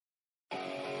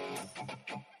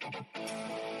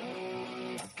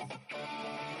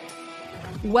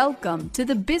Welcome to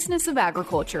the Business of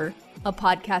Agriculture, a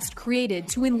podcast created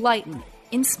to enlighten,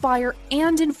 inspire,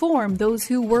 and inform those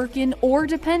who work in or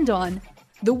depend on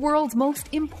the world's most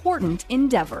important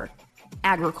endeavor,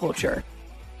 agriculture.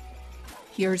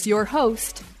 Here's your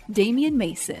host, Damian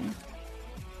Mason.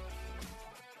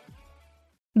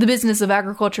 The Business of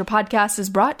Agriculture podcast is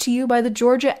brought to you by the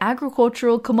Georgia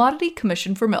Agricultural Commodity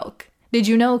Commission for Milk. Did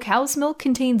you know cow's milk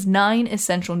contains 9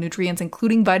 essential nutrients,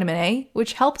 including vitamin A,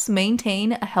 which helps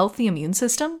maintain a healthy immune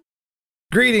system?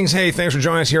 Greetings. Hey, thanks for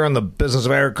joining us here on the Business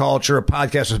of Agriculture, a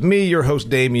podcast with me, your host,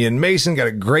 Damian Mason. Got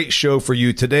a great show for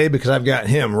you today because I've got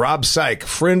him, Rob Saik,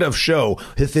 friend of show.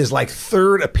 It's his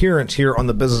third appearance here on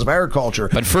the Business of Agriculture.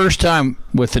 But first time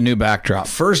with the new backdrop.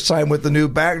 First time with the new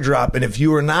backdrop. And if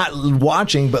you are not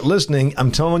watching but listening,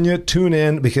 I'm telling you, tune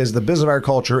in because the Business of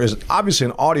Agriculture is obviously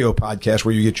an audio podcast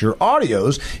where you get your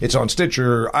audios. It's on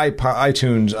Stitcher,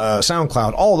 iTunes,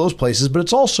 SoundCloud, all those places. But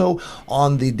it's also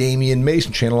on the Damian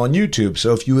Mason channel on YouTube.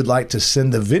 So if you would like to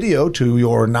send the video to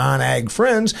your non-ag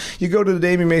friends, you go to the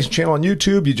Damian Mason channel on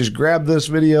YouTube, you just grab this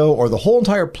video or the whole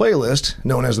entire playlist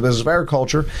known as the Business of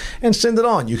Agriculture and send it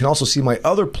on. You can also see my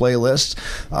other playlists.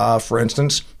 For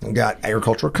instance, I've got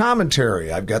agricultural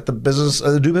commentary. I've got the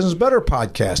Do Business Better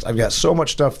podcast. I've got so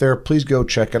much stuff there. Please go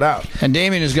check it out. And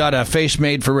Damian has got a face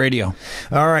made for radio.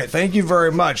 All right. Thank you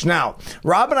very much. Now,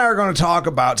 Rob and I are going to talk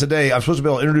about today, I'm supposed to be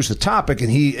able to introduce the topic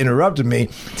and he interrupted me.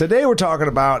 Today we're talking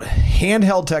about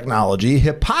handheld technology,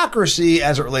 hypocrisy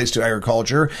as it relates to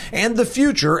agriculture, and the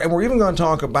future. And we're even going to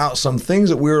talk about some things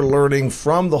that we're learning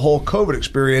from the whole COVID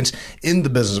experience in the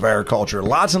Business of Agriculture.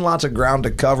 Lots and lots of ground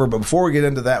to cover. But before we get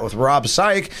into that with Rob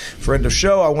Saik, friend of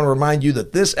show, I want to remind you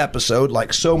that this episode,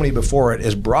 like so many before it,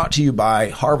 is brought to you by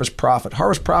Harvest Profit.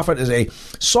 Harvest Profit is a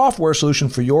software solution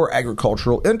for your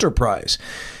agricultural enterprise.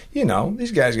 You know,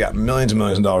 these guys got millions and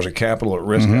millions of dollars of capital at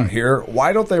risk out here.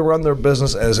 Why don't they run their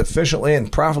business as efficiently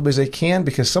and profitably as they can?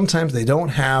 Because sometimes they don't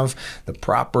have the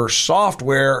proper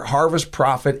software. Harvest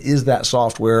Profit is that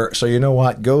software. So you know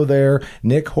what? Go there.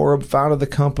 Nick Horeb founded the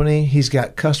company. He's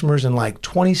got customers in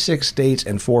 26 states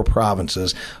and 4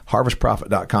 provinces.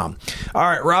 HarvestProfit.com. All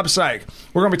right, Rob Saik.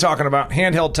 We're going to be talking about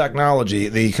handheld technology,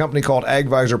 the company called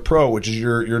AgVisor Pro, which is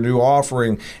your new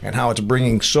offering, and how it's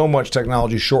bringing so much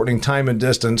technology, shortening time and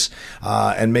distance,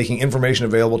 and making information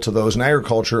available to those in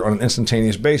agriculture on an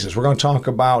instantaneous basis. We're going to talk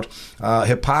about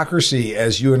hypocrisy,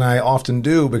 as you and I often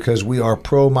do, because we are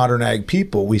pro-modern ag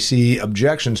people. We see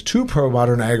objections to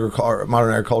pro-modern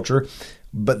agriculture,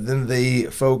 but then the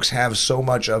folks have so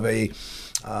much of a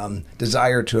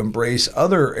desire to embrace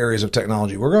other areas of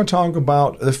technology. We're going to talk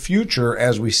about the future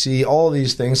as we see all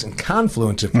these things in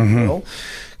confluence, if you will,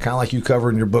 kind of like you covered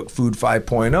in your book, Food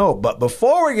 5.0. But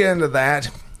before we get into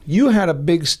that, you had a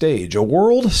big stage, a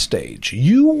world stage.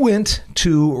 You went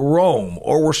to Rome,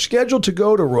 or were scheduled to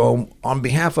go to Rome on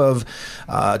behalf of,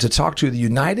 to talk to the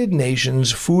United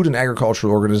Nations Food and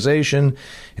Agricultural Organization.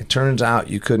 It turns out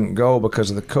you couldn't go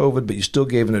because of the COVID, but you still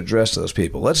gave an address to those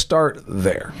people. Let's start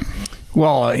there.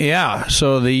 Well, yeah.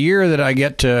 So the year that I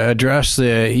get to address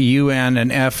the UN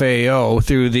and FAO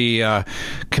through the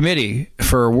Committee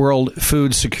for World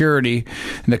Food Security,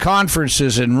 and the conference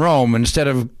is in Rome, instead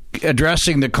of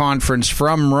addressing the conference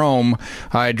from Rome,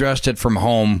 I addressed it from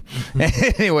home.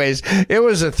 Anyways, it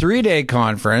was a 3-day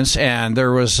conference, and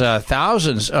there was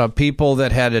thousands of people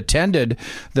that had attended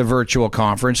the virtual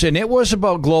conference, and it was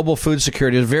about global food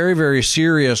security. It was a very, very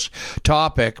serious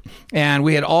topic, and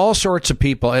we had all sorts of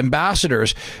people,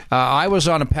 ambassadors. I was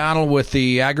on a panel with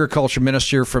the agriculture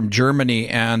minister from Germany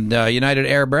and United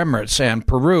Arab Emirates and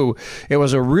Peru. It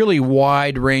was a really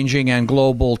wide-ranging and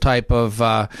global type of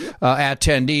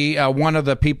attendee. One of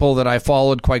the people that I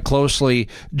followed quite closely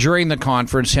during the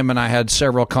conference, him and I had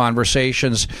several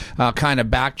conversations, kind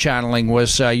of back-channeling,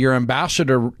 was your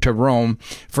ambassador to Rome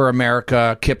for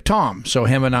America, Kip Tom. So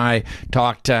him and I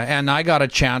talked, and I got a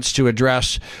chance to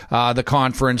address the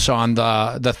conference on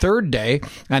the third day,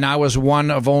 and I was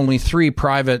one of only 3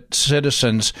 private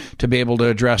citizens to be able to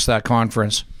address that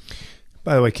conference.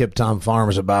 By the way, Kip Tom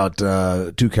Farm is about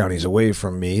 2 counties away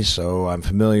from me, so I'm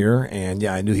familiar. And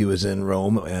yeah, I knew he was in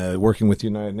Rome working with the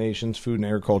United Nations Food and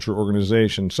Agriculture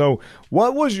Organization. So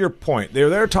what was your point?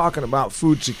 They're talking about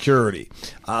food security.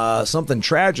 Something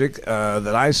tragic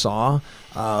that I saw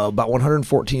about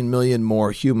 114 million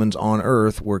more humans on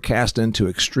Earth were cast into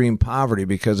extreme poverty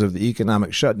because of the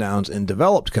economic shutdowns in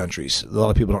developed countries. A lot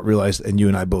of people don't realize, and you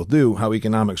and I both do, how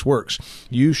economics works.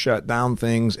 You shut down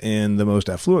things in the most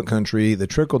affluent country, the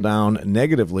trickle down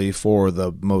negatively for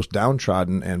the most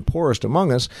downtrodden and poorest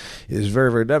among us is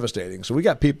very, very devastating. So we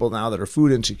got people now that are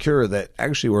food insecure that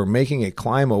actually were making a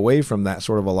climb away from that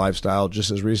sort of a lifestyle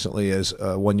just as recently as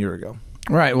 1 year ago.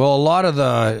 Right. Well, a lot of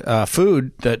the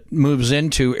food that moves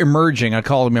into emerging, I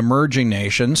call them emerging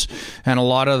nations, and a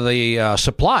lot of the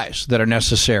supplies that are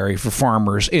necessary for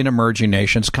farmers in emerging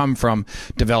nations come from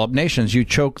developed nations. You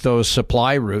choke those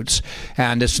supply routes,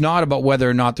 and it's not about whether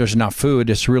or not there's enough food.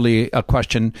 It's really a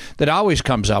question that always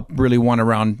comes up, really one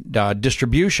around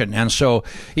distribution. And so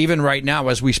even right now,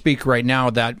 as we speak right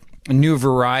now, that new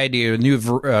variety, a new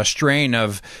strain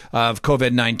of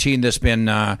COVID-19 that's been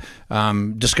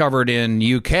discovered in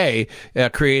UK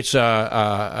creates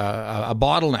a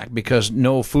bottleneck because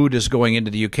no food is going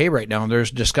into the UK right now, and they're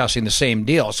discussing the same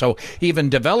deal. So even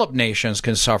developed nations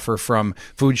can suffer from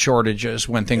food shortages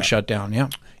when things shut down.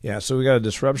 Yeah, so we got a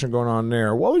disruption going on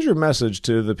there. What was your message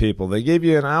to the people? They gave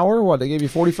you an hour? What, they gave you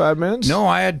 45 minutes? No,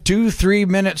 I had 2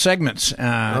 3-minute segments.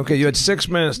 Okay, you had 6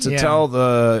 minutes to tell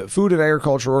the Food and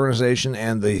Agriculture Organization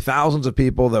and the thousands of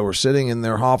people that were sitting in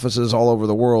their offices all over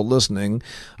the world listening.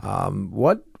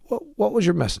 What was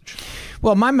your message?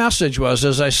 Well, my message was,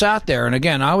 as I sat there, and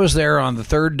again, I was there on the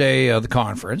third day of the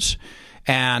conference,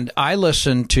 and I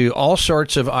listened to all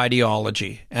sorts of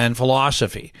ideology and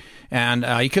philosophy. And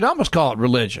you could almost call it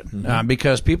religion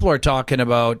because people are talking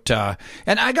about,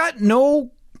 and I got no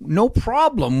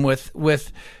problem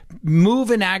with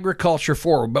moving agriculture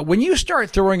forward. But when you start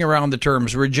throwing around the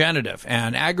terms regenerative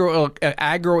and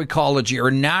agroecology or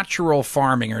natural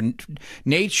farming or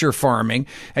nature farming,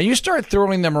 and you start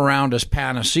throwing them around as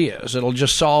panaceas, it'll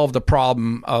just solve the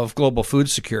problem of global food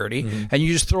security. And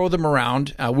you just throw them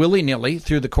around willy-nilly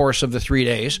through the course of the 3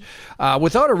 days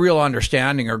without a real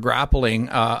understanding or grappling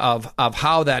of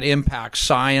how that impacts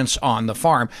science on the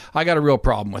farm. I got a real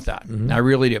problem with that. I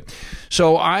really do.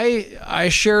 So I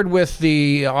shared with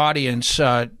the audience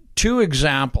 2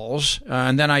 examples,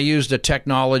 and then I used a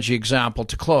technology example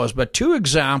to close, but 2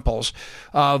 examples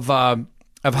of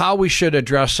how we should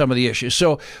address some of the issues.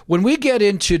 So when we get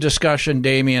into discussion,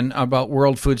 Damien, about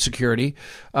world food security,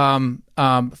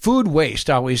 food waste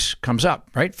always comes up,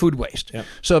 right? Food waste. Yep.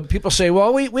 So people say,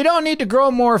 well, we don't need to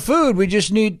grow more food. We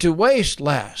just need to waste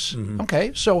less.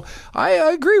 Okay, so I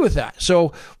agree with that.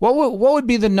 So what would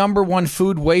be the number one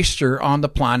food waster on the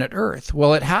planet Earth?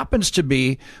 Well, it happens to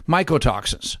be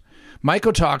mycotoxins.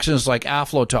 Mycotoxins like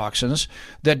aflatoxins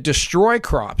that destroy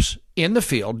crops in the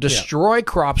field, destroy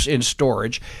crops in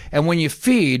storage, and when you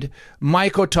feed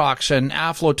mycotoxin,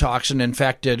 aflatoxin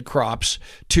infected crops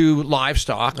to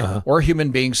livestock or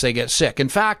human beings, they get sick. In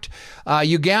fact,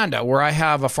 Uganda, where I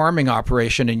have a farming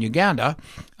operation in Uganda,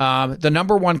 the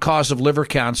number one cause of liver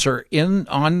cancer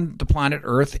on the planet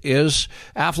Earth is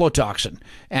aflatoxin,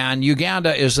 and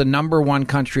Uganda is the number one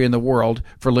country in the world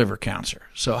for liver cancer.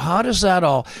 So how does that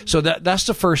all? So that's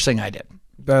the first thing I did.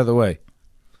 By the way,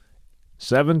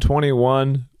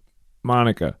 721,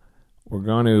 Monica. We're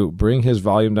going to bring his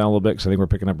volume down a little bit because I think we're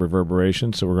picking up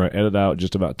reverberation. So we're going to edit out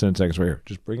just about 10 seconds right here.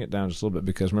 Just bring it down just a little bit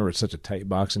because remember, it's such a tight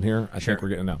box in here. I think we're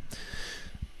getting down.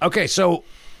 Okay, so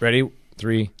ready?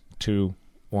 3, 2,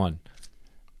 1.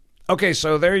 Okay,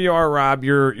 so there you are, Rob.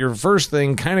 Your first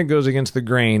thing kind of goes against the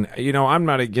grain. You know, I'm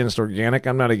not against organic.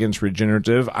 I'm not against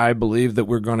regenerative. I believe that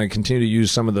we're going to continue to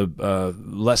use some of the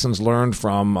lessons learned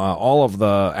from all of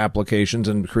the applications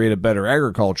and create a better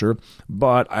agriculture.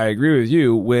 But I agree with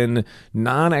you, when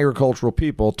non-agricultural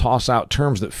people toss out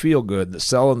terms that feel good, that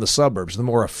sell in the suburbs, the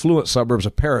more affluent suburbs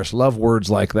of Paris love words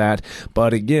like that.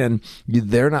 But again,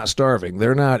 they're not starving.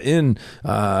 They're not in,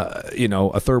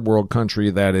 a third world country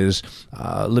that is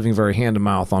living very hand to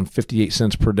mouth on 58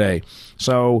 cents per day.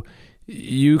 So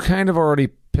you kind of already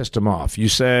pissed them off. You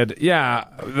said, yeah,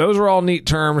 those are all neat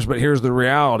terms, but here's the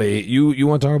reality. You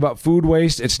want to talk about food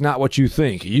waste? It's not what you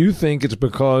think. You think it's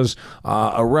because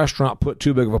a restaurant put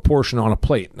too big of a portion on a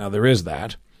plate. Now, there is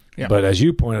that. Yeah. But as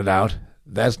you pointed out,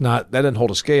 that doesn't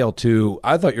hold a scale to,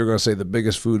 I thought you were going to say the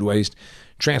biggest food waste,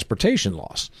 transportation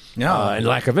loss and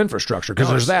lack of infrastructure, because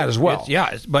there's that as well.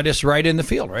 But it's right in the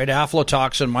field, right?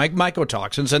 Aflatoxin,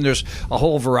 mycotoxins, and there's a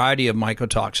whole variety of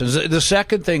mycotoxins. The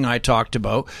second thing I talked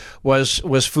about was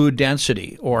food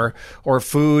density or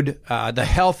food, the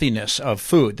healthiness of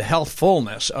food, the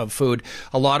healthfulness of food.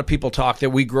 A lot of people talk that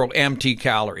we grow empty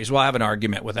calories. Well, I have an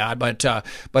argument with that,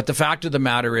 but the fact of the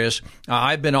matter is,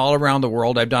 I've been all around the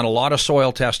world. I've done a lot of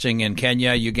soil testing in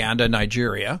Kenya, Uganda,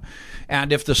 Nigeria,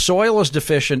 and if the soil is deficient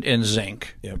deficient in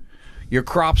zinc, Yep. your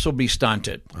crops will be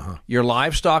stunted, your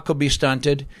livestock will be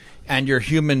stunted, and your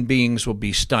human beings will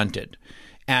be stunted.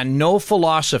 And no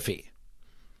philosophy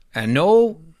and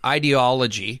no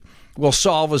ideology will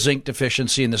solve a zinc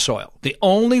deficiency in the soil. The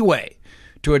only way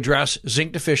to address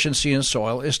zinc deficiency in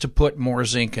soil is to put more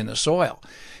zinc in the soil.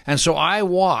 And so I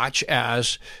watch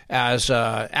as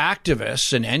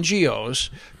activists and NGOs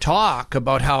talk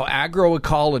about how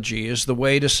agroecology is the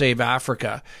way to save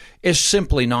Africa is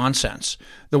simply nonsense.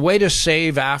 The way to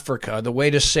save Africa, the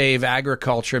way to save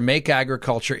agriculture, make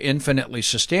agriculture infinitely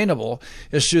sustainable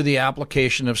is through the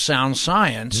application of sound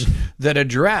science that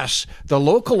address the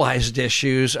localized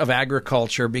issues of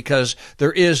agriculture, because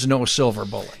there is no silver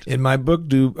bullet. In my book,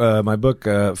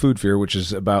 Food Fear, which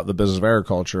is about the business of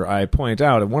agriculture, I point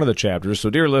out in one of the chapters, so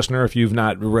dear listener, if you've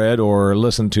not read or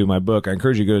listened to my book, I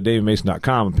encourage you to go to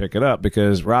davidmason.com and pick it up,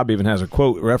 because Rob even has a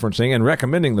quote referencing and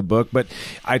recommending the book. But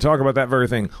I talk about that very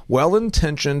thing.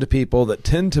 Well-intentioned people that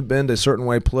tend to bend a certain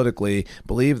way politically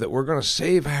believe that we're going to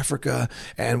save Africa,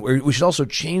 and we should also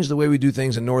change the way we do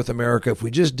things in North America if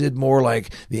we just did more like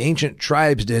the ancient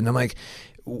tribes did. And I'm like,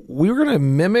 we're going to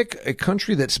mimic a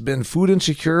country that's been food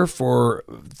insecure for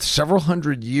several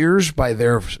hundred years by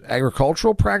their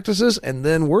agricultural practices. And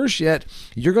then worse yet,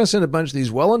 you're going to send a bunch of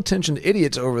these well-intentioned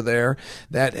idiots over there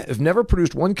that have never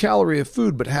produced 1 calorie of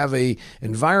food, but have a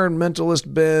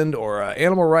environmentalist bend or an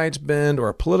animal rights bend or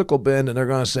a political bend. And they're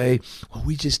going to say, well,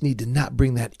 we just need to not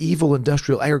bring that evil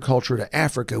industrial agriculture to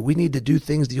Africa. We need to do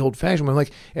things the old fashioned way. I'm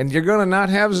like, and you're going to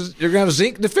have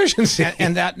zinc deficiency.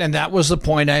 And that was the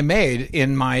point I made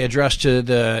in my address to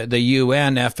the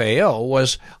UN FAO.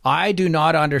 Was I do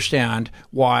not understand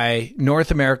why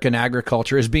North American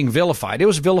agriculture is being vilified. It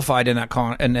was vilified in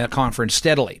that conference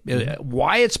steadily.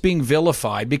 Why it's being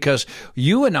vilified? Because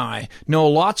you and I know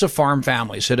lots of farm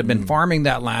families that have been farming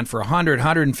that land for 100,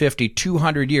 150,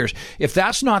 200 years. If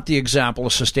that's not the example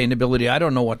of sustainability, I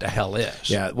don't know what the hell is.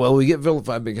 Yeah, well, we get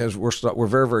vilified because we're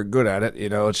very, very good at it. You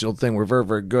know, it's the old thing. We're very,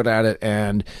 very good at it.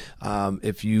 And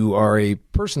if you are a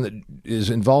person that is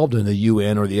involved in the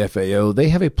UN or the FAO, they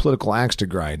have a political axe to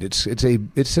grind. It's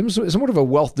somewhat of a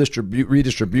wealth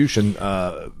redistribution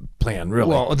plan, really.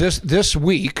 Well, this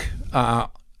week, the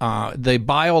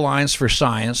BioAlliance for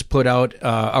Science put out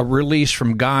a release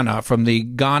from Ghana, from the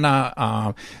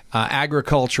Ghana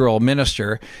agricultural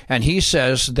minister, and he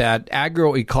says that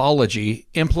agroecology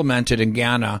implemented in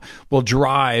Ghana will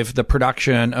drive the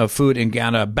production of food in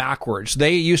Ghana backwards.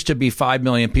 They used to be 5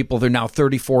 million people. They're now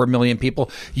 34 million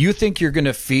people. You think you're going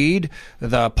to feed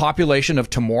the population of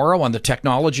tomorrow on the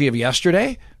technology of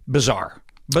yesterday? Bizarre.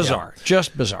 Bizarre. Yeah.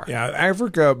 Just bizarre. Yeah,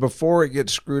 Africa, before it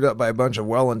gets screwed up by a bunch of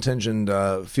well-intentioned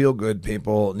feel-good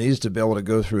people, needs to be able to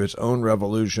go through its own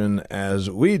revolution as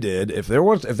we did. If they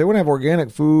want to have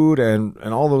organic food and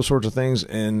all those sorts of things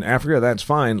in Africa, that's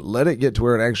fine. Let it get to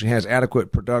where it actually has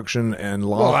adequate production and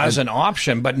law. Well, as an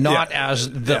option, but not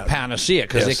as the panacea,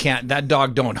 because they can't. That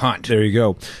dog don't hunt. There you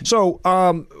go. So,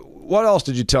 what else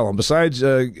did you tell them besides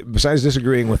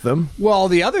disagreeing with them? Well,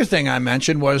 the other thing I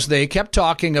mentioned was they kept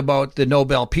talking about the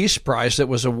Nobel Peace Prize that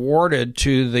was awarded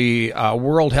to the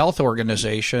World Health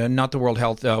Organization, not the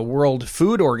World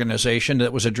Food Organization,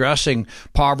 that was addressing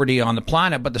poverty on the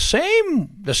planet. But the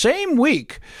same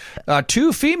week,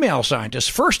 2 female scientists,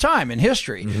 first time in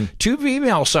history, 2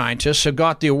 female scientists have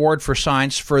got the award for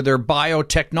science for their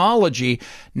biotechnology.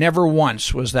 Never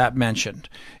once was that mentioned.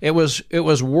 It was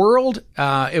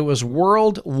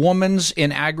World Women's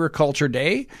in Agriculture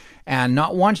Day, and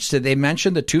not once did they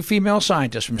mention the 2 female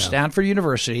scientists from Stanford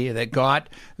University that got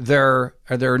their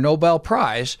Nobel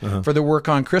Prize for their work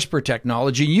on CRISPR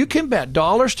technology. You can bet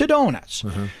dollars to donuts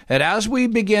that as we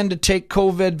begin to take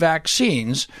COVID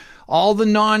vaccines, all the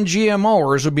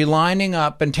non-GMOers will be lining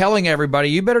up and telling everybody,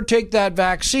 you better take that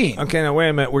vaccine. Okay, now wait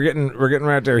a minute. We're getting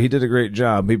right there. He did a great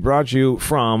job. He brought you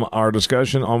from our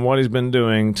discussion on what he's been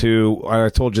doing to, I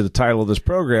told you the title of this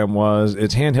program was,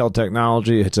 it's handheld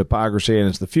technology, it's hypocrisy, and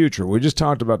it's the future. We just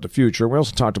talked about the future. We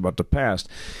also talked about the past.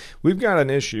 We've got an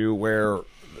issue where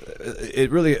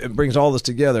it brings all this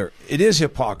together. It is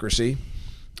hypocrisy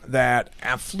that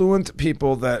affluent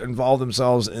people that involve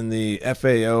themselves in the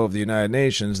FAO of the United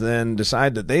Nations then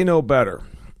decide that they know better.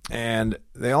 And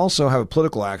they also have a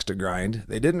political axe to grind.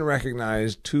 They didn't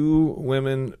recognize 2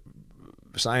 women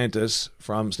scientists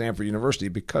from Stanford University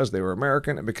because they were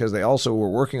American and because they also were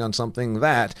working on something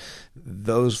that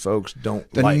those folks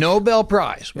don't like. The Nobel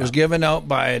Prize was given out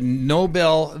by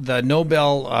the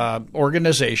Nobel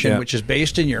organization, which is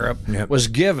based in Europe, was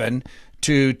given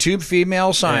to 2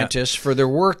 female scientists for their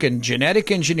work in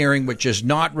genetic engineering, which is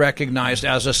not recognized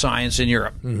as a science in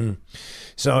Europe.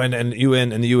 So and the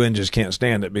UN just can't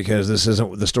stand it because this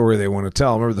isn't the story they want to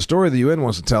tell. Remember, the story the UN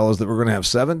wants to tell is that we're going to have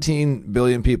 17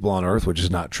 billion people on Earth, which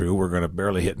is not true. We're going to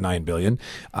barely hit 9 billion.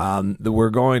 That we're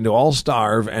going to all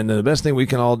starve, and the best thing we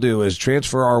can all do is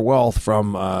transfer our wealth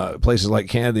from places like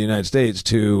Canada, the United States,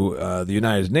 to the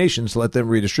United Nations to let them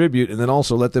redistribute, and then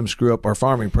also let them screw up our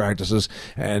farming practices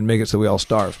and make it so we all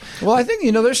starve. Well, I think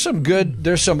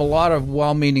there's a lot of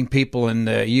well-meaning people in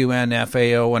the UN,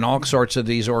 FAO, and all sorts of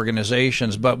these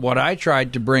organizations. But what I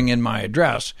tried to bring in my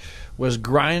address was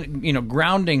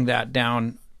grounding that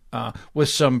down with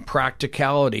some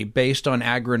practicality based on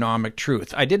agronomic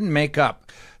truth. I didn't make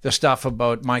up the stuff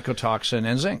about mycotoxin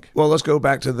and zinc. Well, let's go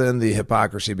back to then the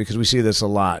hypocrisy, because we see this a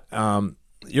lot.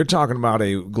 You're talking about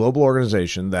a global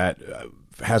organization that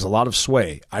has a lot of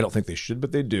sway. I don't think they should,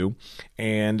 but they do.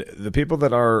 And the people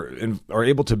that are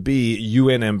able to be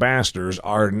UN ambassadors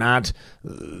are not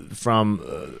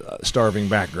from starving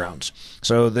backgrounds.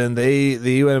 So then the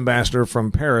UN ambassador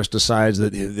from Paris decides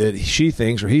that she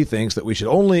thinks or he thinks that we should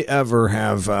only ever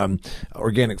have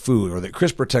organic food, or that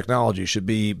CRISPR technology should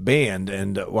be banned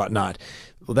and whatnot.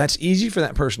 Well, that's easy for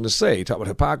that person to say. Talk about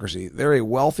hypocrisy. They're a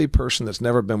wealthy person that's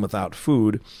never been without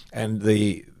food, and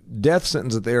the death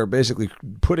sentence that they are basically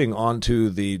putting onto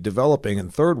the developing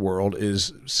and third world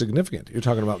is significant. You're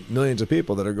talking about millions of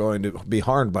people that are going to be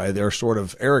harmed by their sort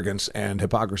of arrogance and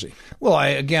hypocrisy. Well,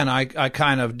 I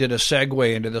kind of did a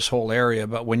segue into this whole area,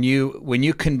 but when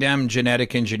you condemn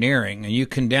genetic engineering and you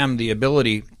condemn the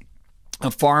ability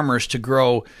of farmers to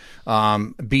grow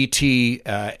BT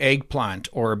eggplant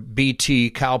or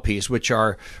BT cowpeas, which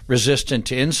are resistant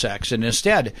to insects, and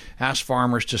instead ask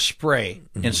farmers to spray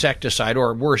insecticide,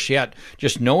 or worse yet,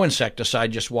 just no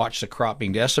insecticide, just watch the crop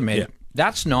being decimated. Yeah.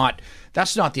 That's not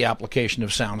the application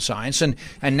of sound science. And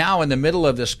now in the middle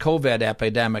of this COVID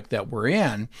epidemic that we're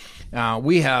in,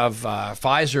 we have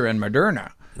Pfizer and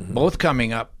Moderna both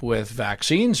coming up with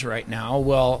vaccines right now.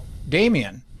 Well,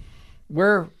 Damien,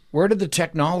 where did the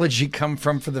technology come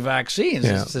from for the vaccines?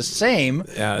 Yeah. It's the same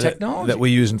technology that we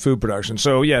use in food production.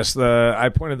 So, yes, I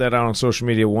pointed that out on social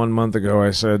media 1 month ago.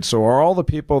 I said, so are all the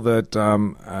people that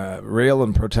rail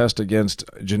and protest against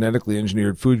genetically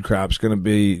engineered food crops going to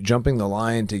be jumping the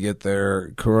line to get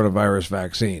their coronavirus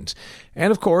vaccines?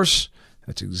 And, of course,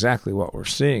 that's exactly what we're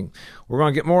seeing. We're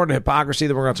going to get more into hypocrisy,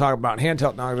 then we're going to talk about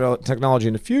handheld technology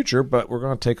in the future, but we're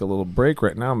going to take a little break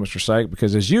right now, Mr. Saik,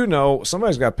 because as you know,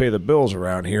 somebody's got to pay the bills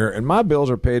around here, and my bills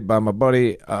are paid by my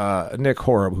buddy Nick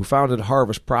Horeb, who founded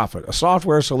Harvest Profit, a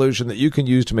software solution that you can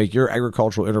use to make your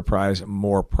agricultural enterprise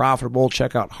more profitable.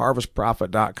 Check out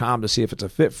harvestprofit.com to see if it's a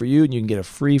fit for you, and you can get a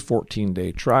free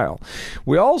 14-day trial.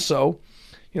 We also...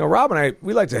 Rob and I,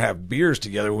 we like to have beers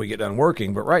together when we get done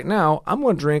working, but right now I'm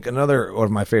going to drink another one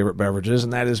of my favorite beverages,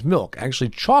 and that is milk. Actually,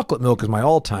 chocolate milk is my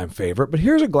all-time favorite, but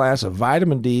here's a glass of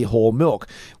vitamin D whole milk,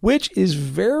 which is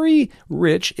very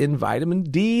rich in vitamin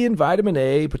D and vitamin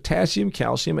A, potassium,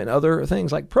 calcium, and other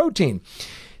things like protein.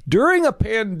 During a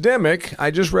pandemic,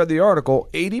 I just read the article,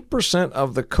 80%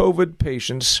 of the COVID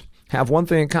patients have one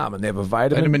thing in common. They have a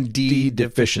vitamin D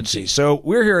deficiency. So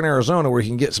we're here in Arizona where you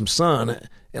can get some sun.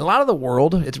 In a lot of the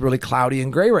world, it's really cloudy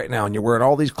and gray right now, and you're wearing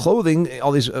all these clothing,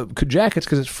 all these jackets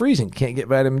because it's freezing. Can't get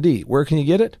vitamin D. Where can you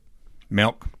get it?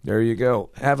 Milk. There you go.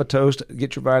 Have a toast.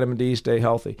 Get your vitamin D. Stay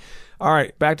healthy. All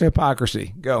right, back to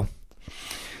hypocrisy. Go.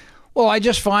 Well, I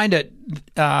just find it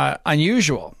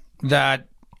unusual that,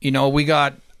 we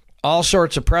got all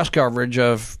sorts of press coverage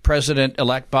of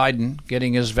President-elect Biden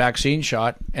getting his vaccine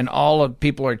shot, and all of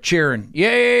people are cheering,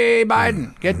 yay,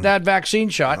 Biden, get that vaccine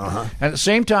shot. At the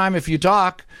same time, if you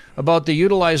talk about the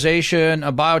utilization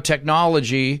of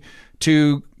biotechnology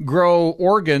to grow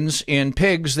organs in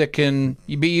pigs that can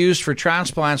be used for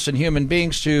transplants in human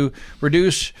beings to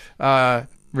reduce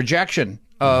rejection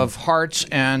of hearts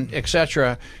and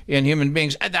etc. in human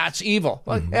beings, that's evil.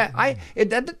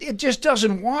 It just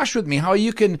doesn't wash with me how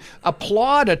you can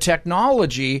applaud a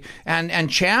technology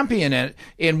and champion it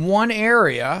in one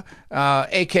area,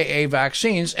 aka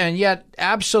vaccines, and yet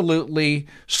absolutely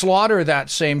slaughter that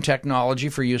same technology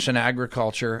for use in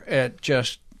agriculture.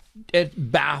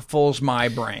 It baffles my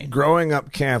brain. Growing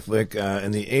up Catholic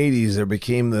in the 80s, there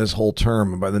became this whole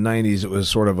term. By the 90s, it was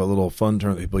sort of a little fun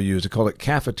term that people used. They called it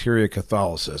cafeteria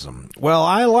Catholicism. Well,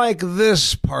 I like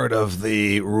this part of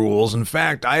the rules. In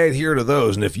fact, I adhere to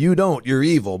those. And if you don't, you're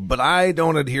evil. But I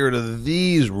don't adhere to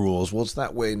these rules. Well, it's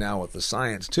that way now with the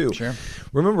science, too. Sure.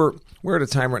 Remember, we're at a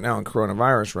time right now in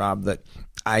coronavirus, Rob, that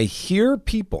I hear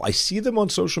people, I see them on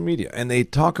social media, and they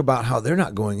talk about how they're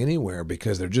not going anywhere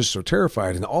because they're just so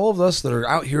terrified. And all of us that are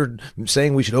out here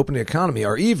saying we should open the economy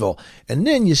are evil. And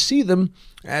then you see them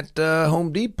at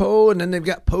Home Depot, and then they've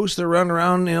got posts that run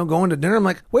around, going to dinner. I'm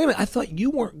like, wait a minute, I thought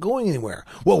you weren't going anywhere.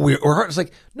 Well, it's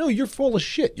like, no, you're full of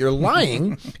shit. You're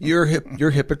lying. You're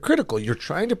hypocritical. You're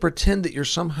trying to pretend that you're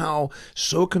somehow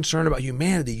so concerned about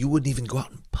humanity you wouldn't even go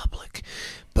out in public.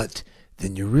 But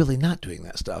then you're really not doing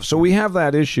that stuff. So we have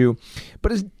that issue.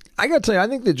 But I got to tell you, I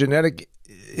think the genetic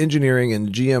engineering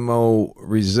and GMO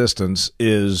resistance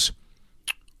is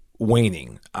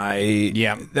waning.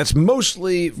 That's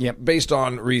mostly based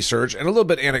on research and a little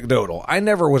bit anecdotal. I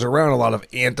never was around a lot of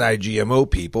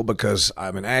anti-GMO people because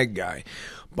I'm an ag guy.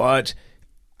 But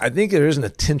I think there is an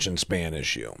attention span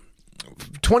issue.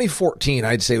 2014,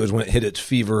 I'd say, was when it hit its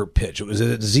fever pitch. It was at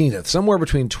its zenith. Somewhere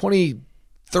between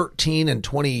 2013 and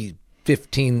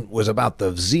 2015 was about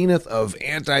the zenith of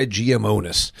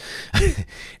anti-GMO-ness.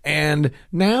 And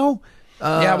now...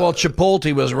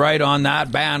 Chipotle was right on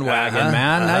that bandwagon,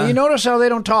 man. Now, you notice how they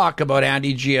don't talk about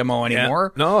anti-GMO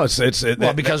anymore? Yeah.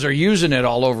 No, because they're using it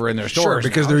all over in their stores. Sure,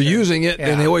 because they're using it,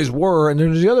 and they always were. And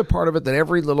there's the other part of it that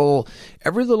every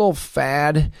little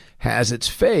fad has its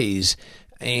phase.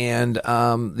 And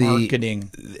the marketing,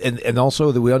 and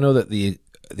also we all know that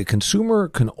the consumer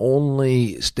can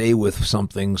only stay with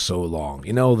something so long.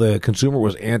 The consumer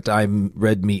was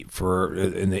anti-red meat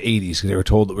in the 80s because they were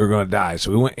told that we were going to die.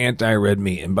 So we went anti-red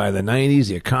meat. And by the 90s,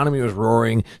 the economy was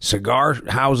roaring. Cigar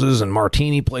houses and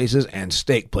martini places and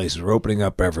steak places were opening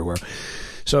up everywhere.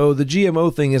 So the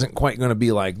GMO thing isn't quite going to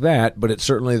be like that, but it's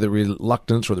certainly the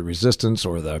reluctance or the resistance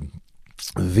or the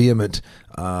vehement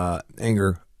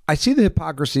anger. I see the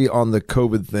hypocrisy on the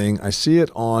COVID thing. I see it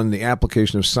on the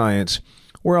application of science.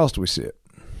 Where else do we see it?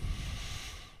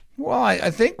 Well, I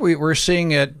think we're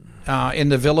seeing it in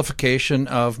the vilification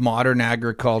of modern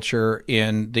agriculture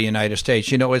in the United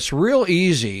States. It's real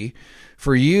easy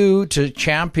for you to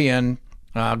champion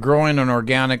growing an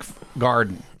organic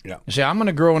garden. Yeah. You say, I'm going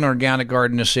to grow an organic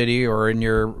garden in a city or in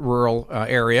your rural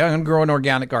area and grow an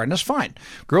organic garden. That's fine.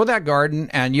 Grow that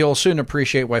garden, and you'll soon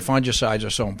appreciate why fungicides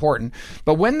are so important.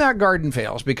 But when that garden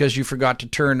fails because you forgot to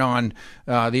turn on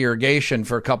the irrigation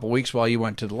for a couple of weeks while you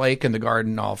went to the lake and the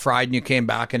garden all fried and you came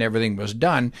back and everything was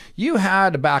done, you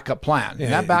had a backup plan. Yeah,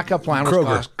 and that backup plan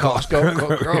was Costco,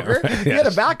 Kroger. Yes. You had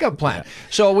a backup plan.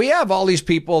 So we have all these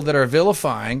people that are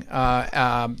vilifying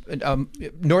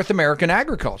North American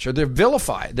agriculture. They're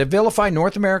vilified. They vilify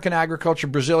North American agriculture,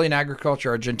 Brazilian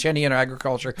agriculture, Argentinian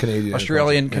agriculture,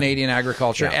 Australian, Canadian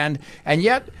agriculture, and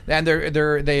yet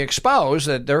they espouse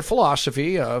that their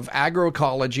philosophy of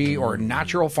agroecology or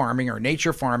natural farming or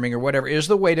nature farming or whatever is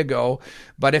the way to go.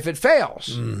 But if it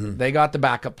fails, they got the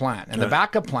backup plan, and the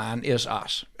backup plan is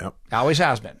us. Yep. Always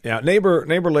has been. Yeah, neighbor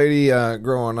lady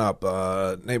growing up,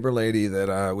 neighbor lady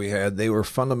that we had, they were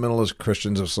fundamentalist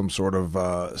Christians of some sort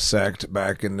of sect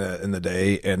back in the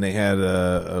day, and they had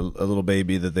a little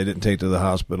baby that they didn't take to the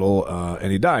hospital,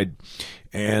 and he died.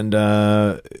 And,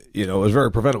 it was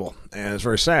very preventable, and it's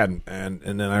very sad. And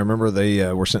then I remember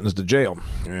they were sentenced to jail.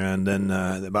 And then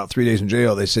about 3 days in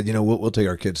jail, they said, we'll take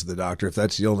our kids to the doctor if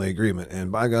that's the only agreement.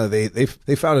 And by God, they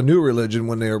found a new religion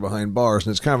when they were behind bars.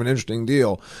 And it's kind of an interesting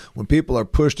deal. When people are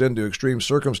pushed into extreme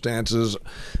circumstances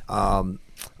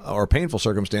or painful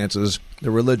circumstances, the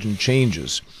religion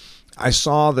changes. I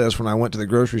saw this when I went to the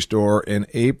grocery store in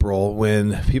April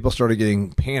when people started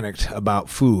getting panicked about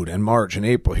food in March and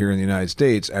April here in the United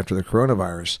States after the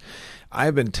coronavirus.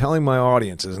 I've been telling my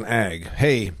audience as an ag,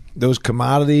 hey, those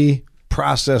commodity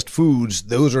processed foods,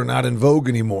 those are not in vogue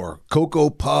anymore. Cocoa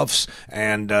Puffs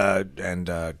and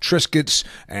Triscuits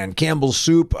and Campbell's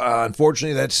soup.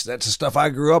 Unfortunately, that's the stuff I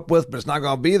grew up with, but it's not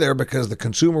going to be there because the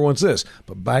consumer wants this.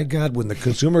 But by God, when the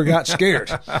consumer got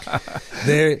scared,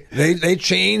 they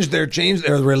changed their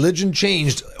religion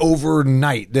changed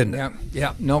overnight, didn't it?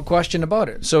 Yeah, no question about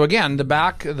it. So again,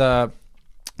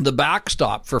 the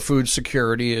backstop for food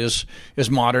security is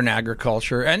modern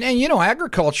agriculture. And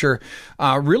agriculture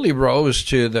really rose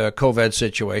to the COVID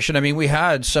situation. I mean, we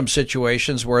had some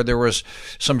situations where there was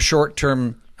some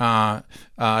short-term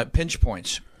pinch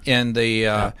points in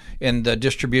the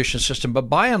distribution system. But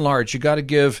by and large, you got to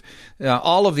give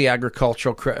all of the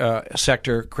agricultural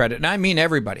sector credit. And I mean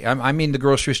everybody. I mean the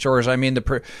grocery stores. I mean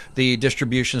the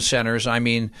distribution centers. I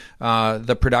mean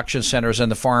the production centers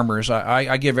and the farmers.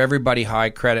 I give everybody high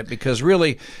credit because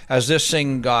really, as this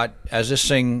thing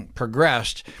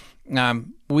progressed,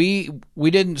 we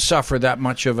didn't suffer that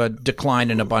much of a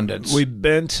decline in abundance. We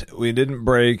bent, we didn't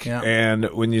break, and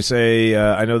when you say,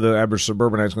 I know the average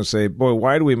suburbanite's going to say, boy,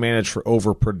 why do we manage for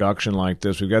overproduction like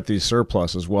this? We've got these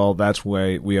surpluses. Well, that's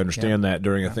why we understand that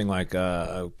during a thing like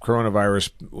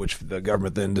coronavirus, which the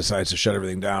government then decides to shut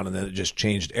everything down, and then it just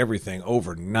changed everything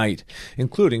overnight,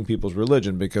 including people's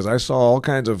religion, because I saw all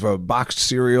kinds of boxed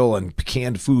cereal and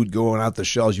canned food going out the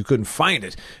shelves. You couldn't find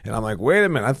it. And I'm like, wait a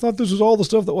minute, I thought this was all the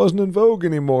stuff that wasn't in vogue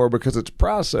anymore because it's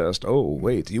processed. Oh,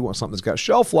 wait, you want something that's got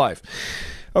shelf life.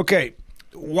 Okay,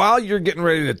 while you're getting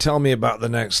ready to tell me about the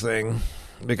next thing,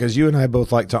 because you and I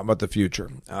both like talking about the future,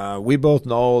 we both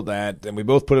know that, and we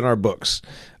both put in our books,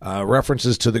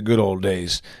 references to the good old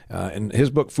days. In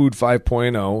his book, Food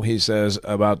 5.0, he says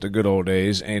about the good old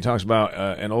days, and he talks about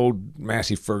an old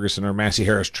Massey Ferguson or Massey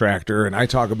Harris tractor, and I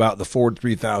talk about the Ford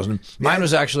 3000. Mine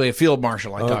was actually a field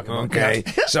marshal I talked about. Okay,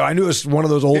 so I knew it was one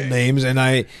of those old names, and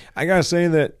I got to say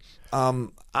that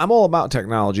I'm all about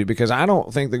technology because I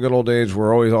don't think the good old days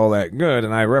were always all that good.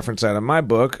 And I reference that in my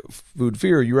book, Food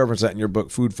Fear. You reference that in your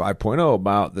book, Food 5.0,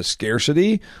 about the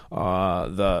scarcity,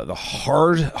 the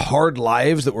hard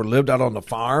lives that were lived out on the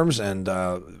farms, and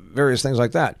various things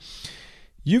like that.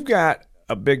 You've got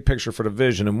a big picture for the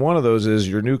vision, and one of those is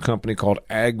your new company called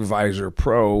AgVisor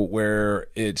Pro, where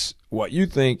it's what you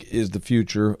think is the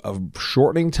future of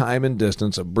shortening time and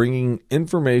distance, of bringing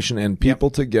information and people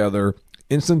together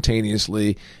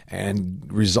instantaneously and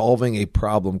resolving a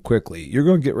problem quickly. You're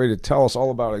going to get ready to tell us all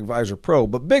about AgVisor Pro,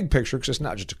 but big picture, because it's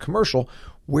not just a commercial,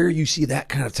 where you see that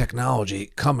kind of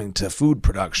technology coming to food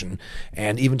production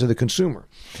and even to the consumer.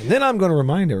 And then I'm going to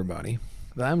remind everybody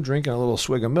that I'm drinking a little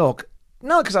swig of milk,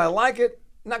 not because I like it,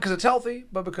 not because it's healthy,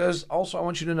 but because also I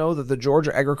want you to know that the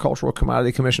Georgia Agricultural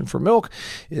Commodity Commission for Milk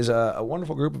is a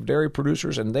wonderful group of dairy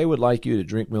producers, and they would like you to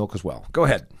drink milk as well. Go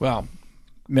ahead. Well,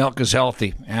 milk is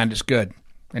healthy, and it's good.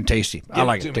 And tasty. I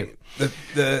like it too.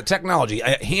 The technology,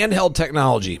 handheld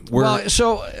technology.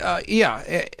 So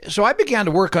I began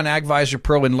to work on AgVisor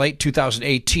Pro in late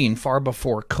 2018, far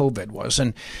before COVID was.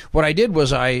 And what I did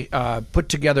was I put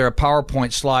together a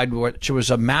PowerPoint slide, which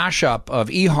was a mashup of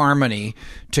eHarmony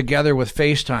together with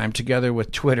FaceTime, together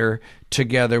with Twitter,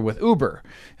 together with Uber.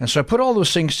 And so I put all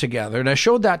those things together, and I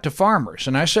showed that to farmers.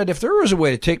 And I said, if there was a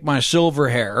way to take my silver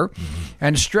hair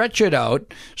and stretch it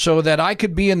out so that I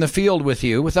could be in the field with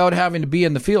you without having to be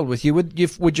in the field with you, would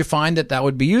you find that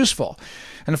would be useful?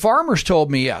 And the farmers told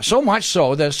me yes, so much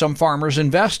so that some farmers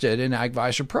invested in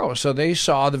AgVisor Pro. So they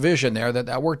saw the vision there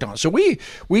that worked on. So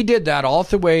we did that all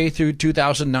the way through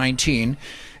 2019.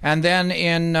 And then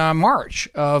in March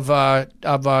of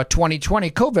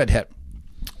 2020, COVID hit.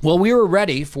 Well, we were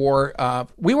ready for,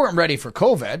 we weren't ready for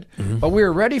COVID, but we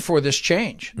were ready for this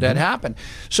change that happened.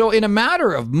 So in a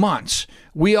matter of months,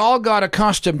 we all got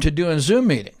accustomed to doing Zoom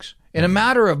meetings. In a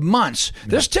matter of months,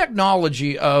 this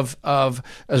technology of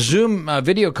Zoom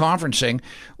video conferencing,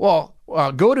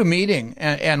 GoToMeeting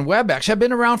and WebEx have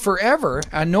been around forever,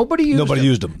 and nobody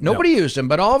used them. Nobody used them,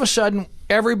 but all of a sudden,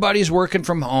 everybody's working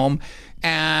from home,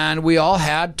 and we all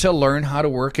had to learn how to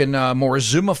work in a more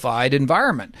Zoomified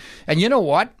environment. And you know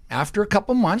what? After a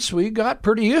couple months, we got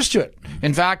pretty used to it.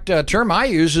 In fact, a term I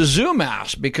use is Zoom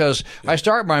ass, because I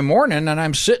start my morning and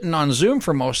I'm sitting on Zoom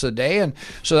for most of the day. And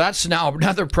so that's now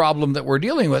another problem that we're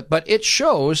dealing with. But it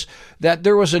shows that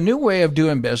there was a new way of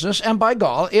doing business. And by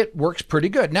gall, it works pretty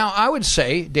good. Now, I would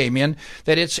say, Damien,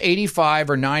 that it's 85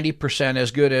 or 90%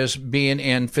 as good as being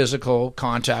in physical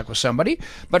contact with somebody.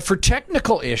 But for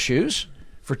technical issues,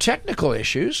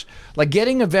 like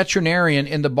getting a veterinarian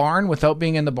in the barn without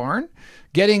being in the barn,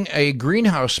 getting a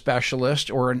greenhouse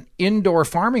specialist or an indoor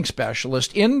farming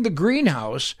specialist in the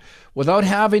greenhouse without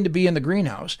having to be in the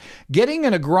greenhouse, getting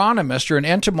an agronomist or an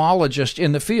entomologist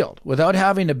in the field without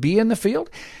having to be in the field,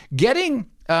 getting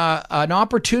an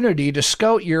opportunity to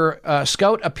scout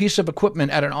a piece of equipment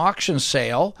at an auction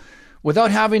sale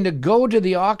without having to go to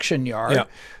the auction yard. Yeah.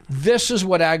 This is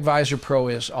what AgVisor Pro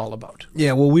is all about.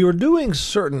 Yeah, well, we were doing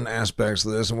certain aspects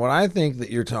of this, and what I think that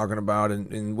you're talking about,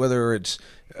 and whether it's,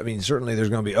 I mean, certainly there's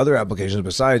going to be other applications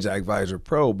besides AgVisor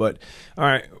Pro, but all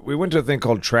right, we went to a thing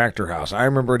called Tractor House. I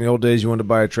remember in the old days, you wanted to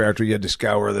buy a tractor, you had to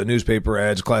scour the newspaper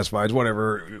ads, classifieds,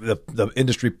 whatever, the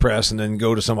industry press, and then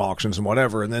go to some auctions and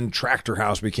whatever, and then Tractor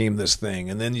House became this thing,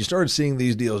 and then you started seeing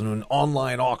these deals and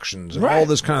online auctions and all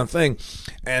this kind of thing,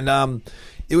 and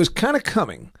it was kind of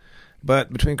coming.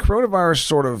 But between coronavirus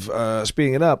sort of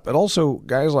speeding it up, and also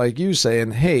guys like you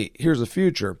saying, hey, here's the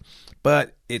future.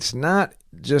 But it's not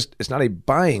a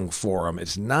buying forum.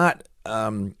 It's not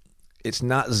It's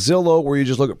not Zillow where you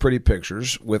just look at pretty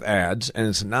pictures with ads, and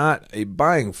it's not a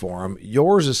buying forum.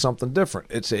 Yours is something different.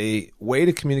 It's a way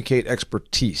to communicate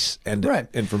expertise and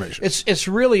information. It's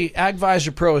really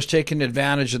AgVisor Pro is taking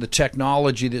advantage of the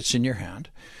technology that's in your hand.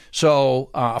 So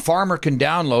a farmer can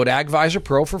download AgVisor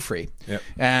Pro for free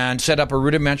and set up a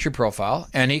rudimentary profile,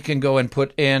 and he can go and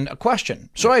put in a question,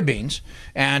 soybeans,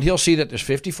 and he'll see that there's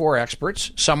 54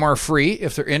 experts. Some are free.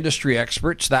 If they're industry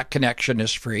experts, that connection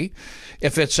is free.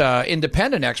 If it's an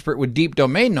independent expert with deep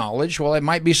domain knowledge, well, it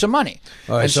might be some money.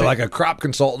 So like a crop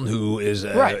consultant who is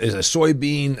a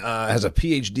soybean, has a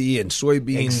PhD in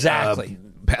soybean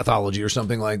pathology or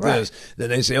something like this, then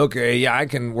they say, okay, yeah, I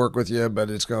can work with you, but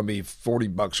it's going to be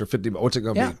 $40 or $50. What's it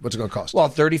going to be? What's it going to cost? Well,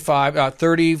 $45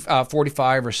 or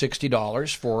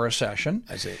 $60 for a session.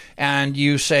 I see. And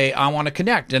you say, I want to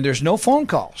connect. And there's no phone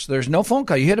calls. There's no phone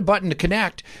call. You hit a button to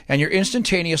connect, and you're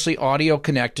instantaneously audio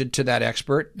connected to that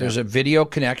expert. There's a video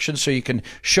connection, so you can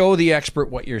show the expert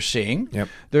what you're seeing.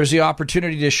 There's the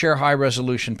opportunity to share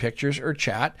high-resolution pictures or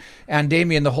chat. And,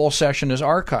 Damien, the whole session is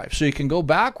archived. So you can go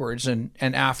backwards and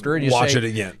after, and you watch say, it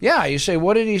again. Yeah, you say,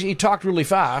 what did he talked really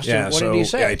fast. And what did he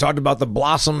say? Yeah, he talked about the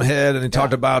blossom head, and he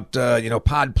talked about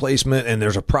pod placement, and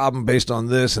there's a problem based on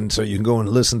this, and so you can go and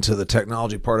listen to the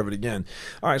technology part of it again.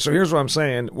 All right, so here's what I'm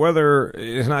saying. Whether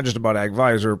it's not just about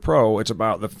AgVisor Pro, it's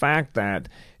about the fact that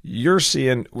you're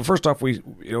seeing, well, first off,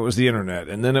 it was the internet,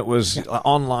 and then it was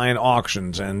online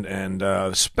auctions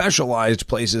and specialized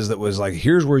places that was like,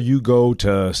 here's where you go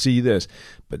to see this.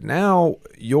 But now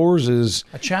yours is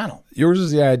a channel. Yours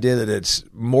is the idea that it's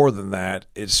more than that.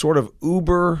 It's sort of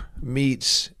Uber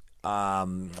meets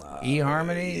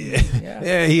eHarmony.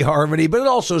 eHarmony, but it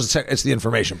also is it's the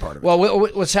information part of it. Well,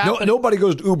 what's happening? Nobody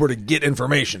goes to Uber to get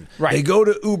information. Right. They go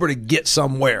to Uber to get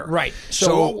somewhere. Right.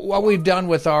 So what we've done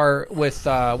with our with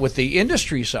the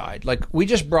industry side, like we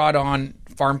just brought on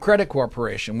Farm Credit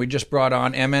Corporation. We just brought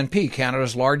on MNP,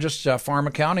 Canada's largest farm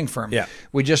accounting firm. Yeah.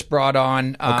 We just brought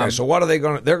on. Okay, so what are they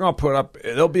going to? They're going to put up.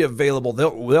 They'll be available.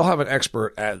 They'll have an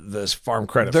expert at this Farm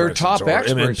Credit. Their top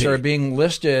experts MNP. are being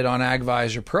listed on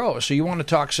AgVisor Pro. So you want to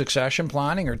talk succession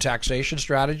planning or taxation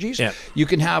strategies? Yeah. You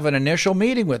can have an initial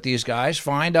meeting with these guys,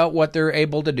 find out what they're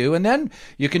able to do, and then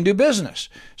you can do business.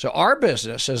 So our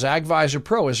business as AgVisor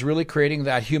Pro is really creating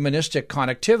that humanistic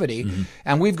connectivity,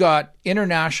 and we've got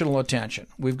international attention.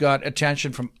 We've got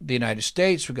attention from the United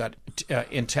States. We've got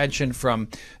attention from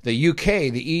the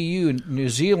UK, the EU, New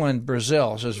Zealand,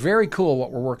 Brazil. So it's very cool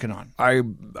what we're working on. I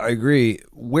agree.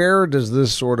 Where does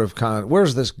this where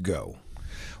does this go?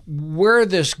 Where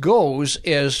this goes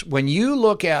is when you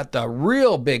look at the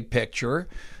real big picture,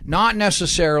 not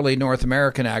necessarily North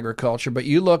American agriculture, but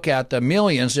you look at the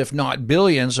millions, if not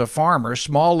billions, of farmers,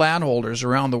 small landholders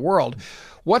around the world.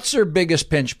 What's their biggest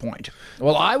pinch point?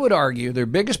 Well, I would argue their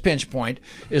biggest pinch point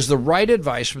is the right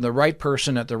advice from the right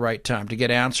person at the right time to get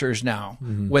answers now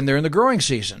when they're in the growing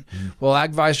season. Well,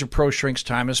 AgVisor Pro shrinks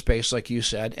time and space, like you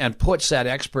said, and puts that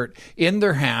expert in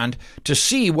their hand to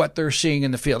see what they're seeing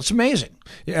in the field. It's amazing.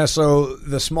 Yeah, so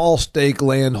the small stake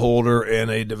landholder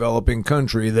in a developing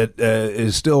country that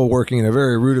is still working in a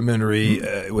very rudimentary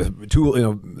with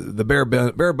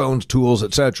the bare bones tools,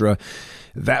 etc.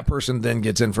 That person then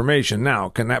gets information. Now,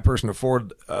 can that person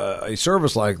afford a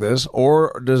service like this,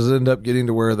 or does it end up getting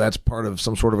to where that's part of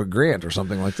some sort of a grant or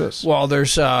something like this? Well,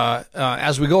 there's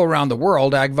as we go around the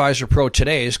world, AgVisor Pro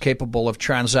today is capable of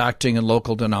transacting in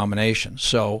local denominations.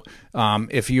 So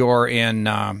if you're in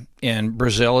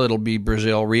Brazil, it'll be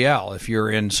Brazil Real. If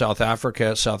you're in South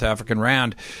Africa, South African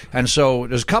Rand. And so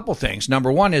there's a couple things.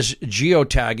 Number one is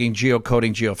geotagging,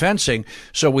 geocoding, geofencing.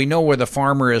 So we know where the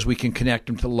farmer is. We can connect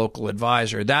them to the local advisor.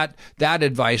 That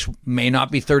advice may not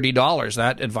be $30.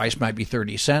 That advice might be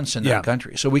 30 cents in that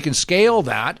country. So we can scale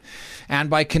that. And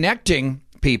by connecting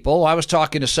people, I was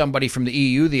talking to somebody from the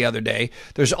EU the other day.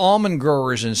 There's almond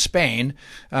growers in Spain.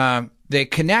 They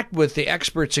connect with the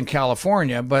experts in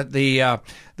California, but the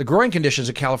growing conditions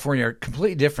in California are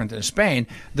completely different than Spain.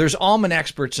 There's almond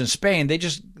experts in Spain. They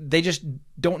just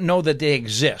don't know that they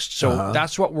exist. So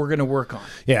that's what we're going to work on.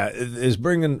 Yeah, is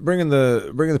bringing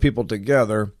the people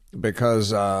together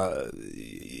because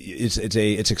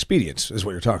it's expedience is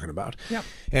what you're talking about. Yep.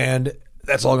 And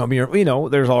that's all going to be.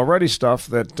 There's already stuff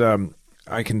that.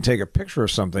 I can take a picture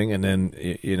of something and then,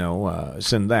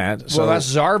 send that. So, well,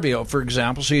 that's Zarvio, for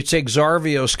example. So you take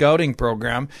Zarvio scouting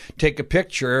program, take a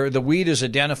picture, the weed is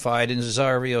identified in the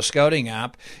Zarvio scouting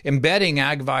app, embedding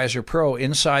AgVisor Pro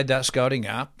inside that scouting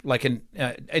app, like an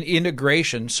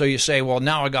integration. So you say, well,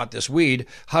 now I got this weed.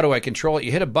 How do I control it?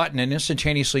 You hit a button and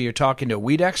instantaneously you're talking to a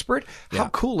weed expert. How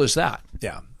cool is that?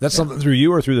 Yeah. That's something through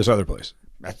you or through this other place?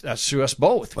 That's through us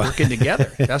both working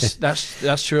together. That's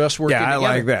through us working together. Yeah, I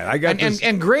like that. I got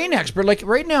and grain expert. Like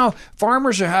right now,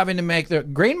 farmers are having to make the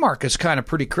grain market's kind of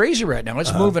pretty crazy right now.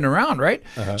 It's moving around, right?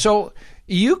 So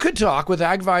you could talk with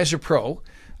AgVisor Pro.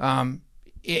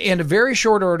 In a very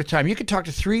short order of time, you could talk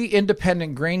to 3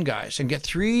 independent grain guys and get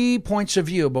 3 points of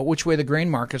view about which way the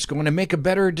grain market's going to make a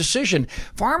better decision.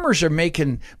 Farmers are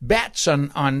making bets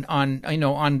on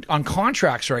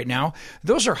contracts right now.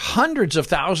 Those are hundreds of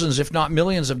thousands, if not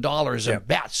millions of dollars of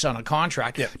bets on a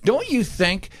contract. Don't you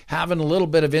think having a little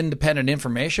bit of independent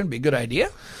information would be a good idea?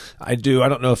 I do. I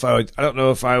don't know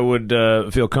if I would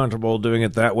feel comfortable doing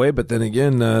it that way. But then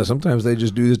again, sometimes they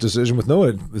just do this decision with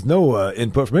no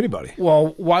input from anybody.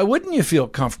 Well, why wouldn't you feel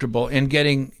comfortable in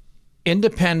getting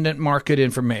independent market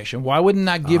information? Why wouldn't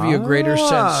that give you a greater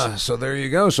sense? So there you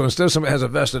go. So instead of somebody has a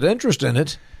vested interest in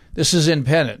it, this is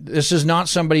independent. This is not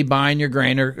somebody buying your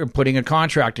grain or putting a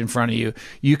contract in front of you.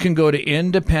 You can go to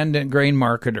independent grain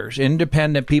marketers,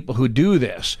 independent people who do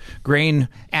this, grain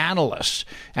analysts,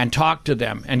 and talk to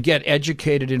them and get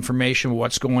educated information of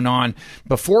what's going on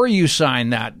before you sign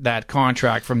that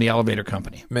contract from the elevator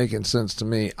company. Making sense to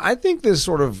me. I think this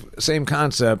sort of same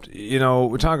concept, we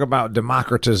talk about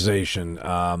democratization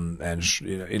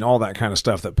and all that kind of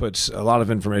stuff that puts a lot of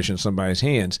information in somebody's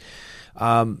hands.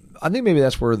 I think maybe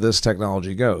that's where this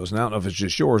technology goes. And I don't know if it's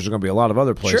just yours. There's going to be a lot of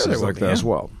other places like that as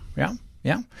well. Yeah.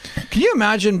 Yeah. Can you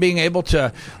imagine being able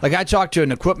to, like I talked to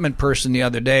an equipment person the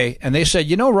other day, and they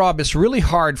said, Rob, it's really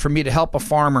hard for me to help a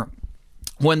farmer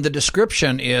when the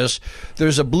description is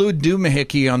there's a blue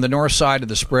doohickey on the north side of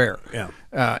the sprayer. Yeah.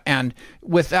 And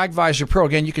with AgVisor Pro,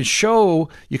 again, you can show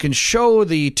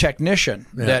the technician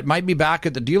that might be back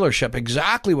at the dealership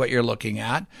exactly what you're looking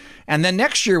at. And then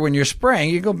next year when you're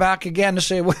spraying, you go back again to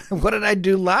say, what did I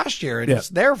do last year? And it's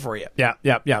there for you. Yeah.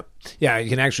 Yeah, you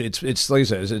can actually, it's like I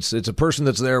said, it's a person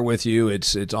that's there with you.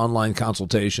 It's online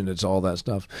consultation. It's all that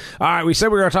stuff. All right, we said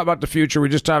we were going to talk about the future. We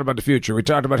just talked about the future. We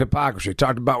talked about hypocrisy. We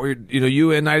talked about,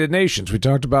 United Nations. We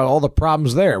talked about all the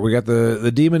problems there. We got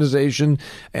the demonization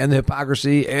and the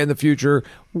hypocrisy and the future.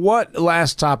 What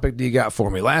last topic do you got for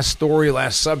me? Last story,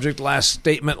 last subject, last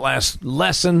statement, last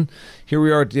lesson. Here we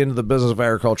are at the end of the Business of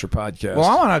Agriculture podcast. Well,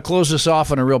 I want to close this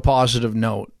off on a real positive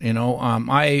note.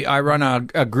 I run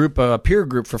a peer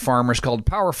group for farmers called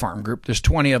Power Farm Group. There's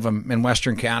 20 of them in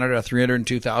Western Canada,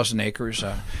 302,000 acres.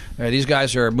 These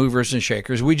guys are movers and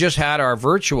shakers. We just had our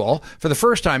virtual, for the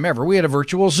first time ever, we had a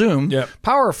virtual Zoom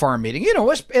Power Farm meeting. And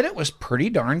it was pretty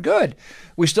darn good.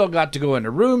 We still got to go into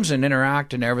rooms and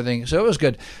interact and everything, so it was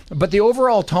good. But the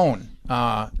overall tone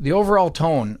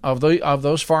of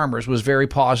those farmers was very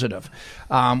positive.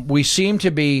 We seem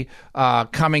to be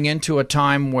coming into a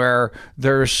time where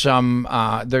there's some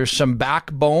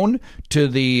backbone to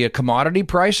the commodity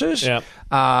prices. Yeah.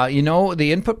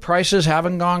 The input prices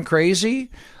haven't gone crazy.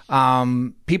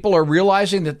 People are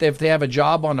realizing that if they have a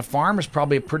job on the farm, it's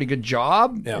probably a pretty good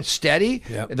job. Yeah. It's steady.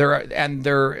 Yeah.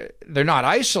 They're not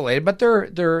isolated, but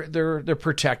they're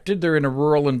protected. They're in a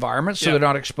rural environment, so they're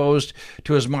not exposed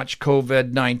to as much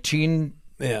COVID-19.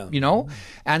 Yeah.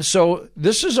 And so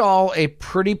this is all a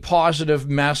pretty positive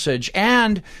message.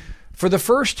 And for the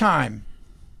first time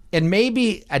in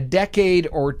maybe a decade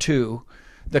or two,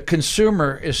 the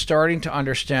consumer is starting to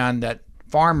understand that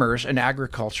farmers and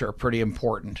agriculture are pretty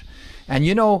important. And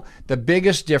the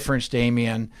biggest difference,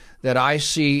 Damien, that I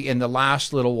see in the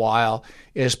last little while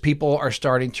is people are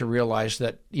starting to realize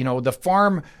that,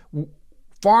 the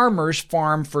farmers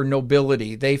farm for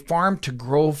nobility. They farm to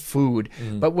grow food.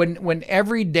 But when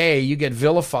every day you get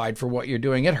vilified for what you're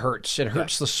doing, it hurts. It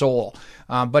hurts the soul.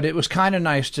 But it was kind of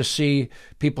nice to see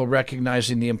people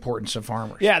recognizing the importance of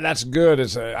farmers. Yeah, that's good.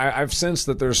 I've sensed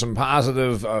that there's some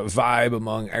positive vibe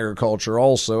among agriculture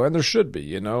also, and there should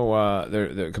be.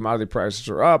 The commodity prices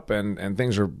are up and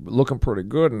things are looking pretty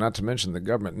good, and not to mention the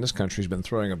government in this country has been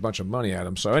throwing a bunch of money at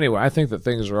them. So anyway, I think that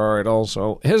things are all right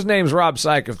also. His name's Rob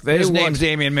Saik. His name's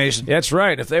Damian Mason. That's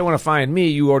right. If they want to find me,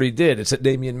 you already did. It's at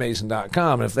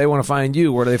DamianMason.com. And if they want to find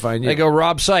you, where do they find you? They go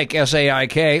Rob Saik,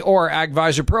 SAIK, or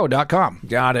AgVisorPro.com.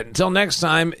 Got it. Until next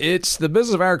time, it's the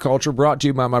Business of Agriculture brought to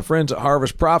you by my friends at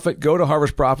Harvest Profit. Go to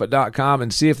harvestprofit.com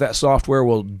and see if that software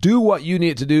will do what you need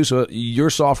it to do so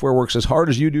your software works as hard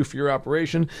as you do for your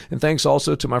operation. And thanks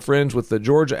also to my friends with the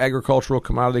Georgia Agricultural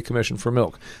Commodity Commission for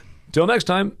Milk. Until next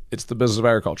time, it's the Business of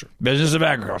Agriculture. Business of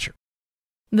Agriculture.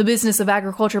 The Business of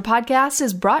Agriculture podcast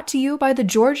is brought to you by the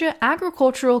Georgia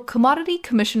Agricultural Commodity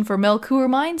Commission for Milk, who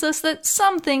reminds us that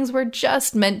some things were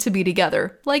just meant to be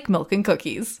together, like milk and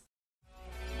cookies.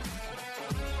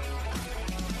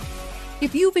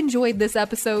 If you've enjoyed this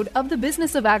episode of The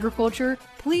Business of Agriculture,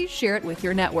 please share it with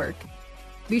your network.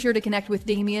 Be sure to connect with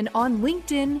Damien on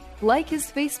LinkedIn, like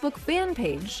his Facebook fan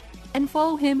page, and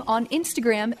follow him on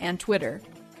Instagram and Twitter.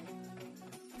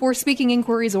 For speaking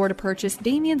inquiries or to purchase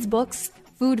Damien's books,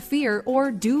 Food Fear,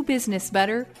 or Do Business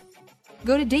Better,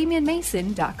 go to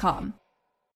DamienMason.com.